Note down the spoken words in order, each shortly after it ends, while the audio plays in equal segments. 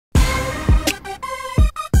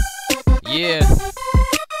Yeah,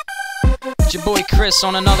 it's your boy Chris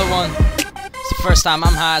on another one. It's the first time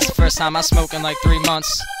I'm high, it's the first time I smoke in like 3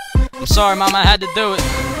 months. I'm sorry, mama, I had to do it.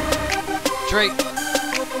 Drake,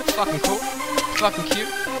 fucking cool, fucking cute,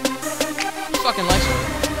 fucking likes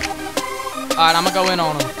me. Alright, I'ma go in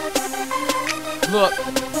on him. Look,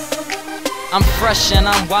 I'm fresh and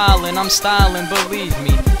I'm wildin', I'm styling, believe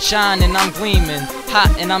me. Shining, I'm gleaming,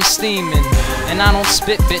 hot and I'm steaming. And I don't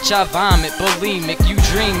spit, bitch, I vomit, bulimic. You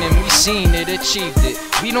dreaming, we seen it, achieved it.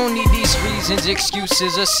 We don't need these reasons,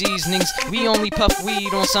 excuses, or seasonings. We only puff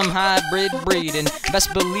weed on some hybrid breeding.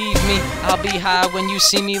 Best believe me, I'll be high when you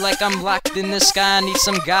see me, like I'm locked in the sky. I need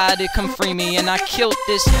some guy to come free me. And I killed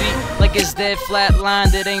this beat like it's dead,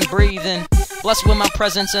 flatlined, it ain't breathing. Blessed with my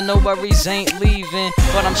presence and no worries ain't leaving.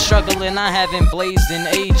 But I'm struggling, I haven't blazed in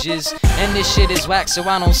ages. And this shit is whack, so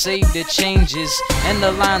I don't save the changes. And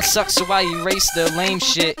the line sucks, so I erase the lame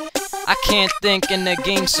shit. I can't think and the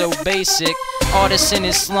game so basic. Artist in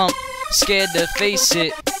his slump, scared to face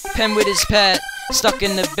it. Pen with his pad, stuck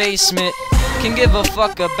in the basement. Can give a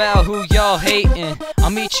fuck about who y'all hating.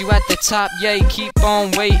 I'll meet you at the top, yay, keep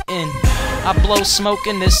on waiting. I blow smoke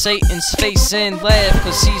into Satan's face and laugh,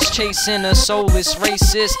 cause he's chasing a soulless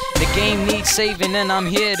racist. The game needs saving and I'm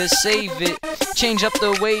here to save it. Change up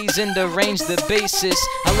the ways and arrange the basis.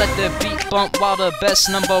 I let the beat bump while the best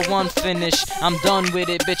 #1 finish. I'm done with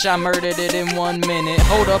it, bitch, I murdered it in 1 minute.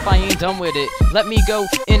 Hold up, I ain't done with it. Let me go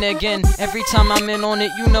in again. Every time I'm in on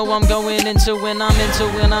it, you know I'm going into when I'm into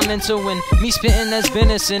when I'm into when. Me spitting that's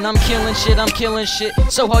venison, I'm killing shit.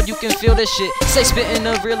 So hard you can feel this shit. Say spitting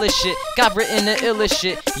the realest shit. Got written the illest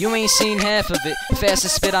shit. You ain't seen half of it. Fast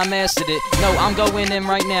as spit, I mastered it. No, I'm going in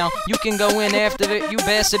right now. You can go in after it. You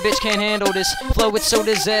bastard bitch can't handle this. Flow it's so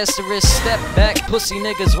disastrous. Step back, pussy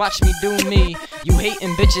niggas, watch me do me. You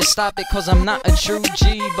hating bitches, stop it, cause I'm not a true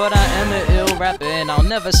G. But I am an ill rapper and I'll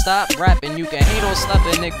never stop rapping. You can hate or slap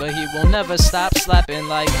a nigga, but he will never stop slapping.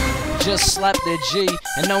 Like, just slap the G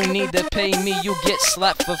and no need to pay me. You get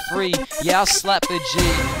slapped for free. Yeah, I'll slap a G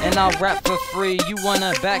and I'll rap for free. You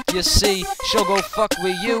wanna back your C, she'll go fuck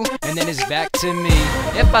with you and then it's back to me.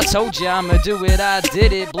 If I told you I'ma do it, I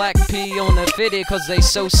did it. Black P on the fitted, cause they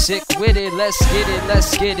so sick with it. Let's get it,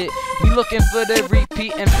 let's get it. We looking for the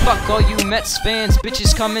repeat and fuck all you Mets fans.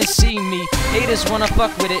 Bitches come and see me. Haters wanna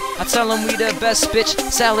fuck with it. I tell them we the best,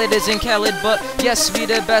 bitch. Salad isn't Khaled, but yes, we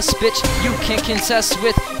the best, bitch. You can't contest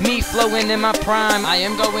with me flowing in my prime. I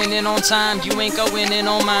am going in on time, you ain't going in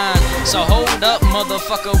on mine. So hold up,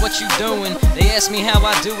 motherfucker, what you doing? They ask me how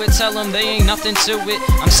I do it, tell them they ain't nothing to it.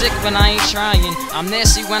 I'm sick when I ain't trying, I'm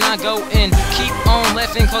nasty when I go in. Keep on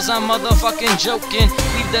laughing cause I'm motherfucking joking.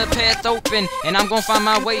 Leave the path open and I'm gon' find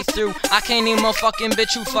my way through. I can't name a fucking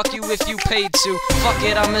bitch who fuck you if you paid to. Fuck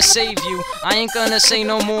it, I'ma save you. I ain't gonna say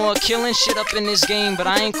no more. Killing shit up in this game, but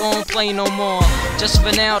I ain't gonna play no more. Just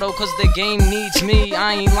for now though, cause the game needs me.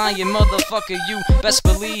 I ain't lying, motherfucker, you best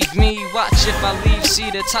believe me. Watch if I leave, see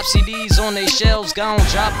the top CDs on they shelves, gon'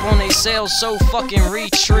 drop on they sales, so fucking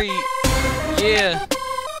retreat. Yeah,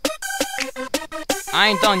 I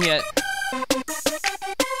ain't done yet.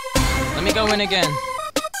 Let me go in again.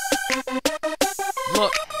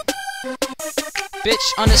 Look,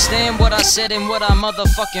 bitch, understand what I said and what I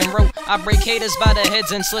motherfucking wrote. I break haters by the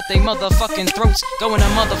heads and slit they motherfucking throats. Go in a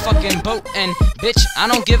motherfucking boat and bitch, I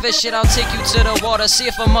don't give a shit, I'll take you to the water. See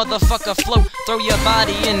if a motherfucker float. Throw your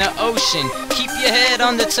body in the ocean. Keep your head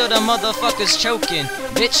under till the motherfucker's choking.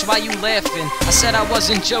 Bitch, why you laughing? I said I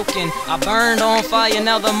wasn't joking. I burned on fire,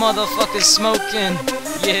 now the motherfucker's smoking.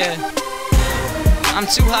 Yeah, I'm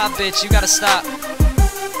too hot, bitch, you gotta stop.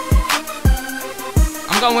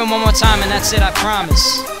 I'm going one more time and that's it, I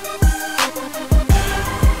promise.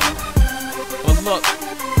 But look,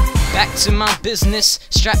 back to my business,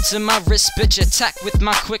 strapped to my wrist, bitch, attack with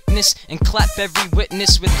my quickness and clap every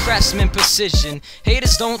witness with craftsman precision.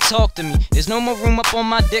 Haters don't talk to me, there's no more room up on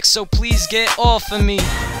my dick, so please get off of me.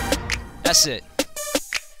 That's it.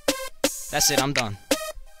 That's it, I'm done.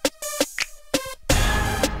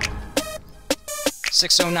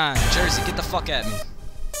 609, Jersey, get the fuck at me.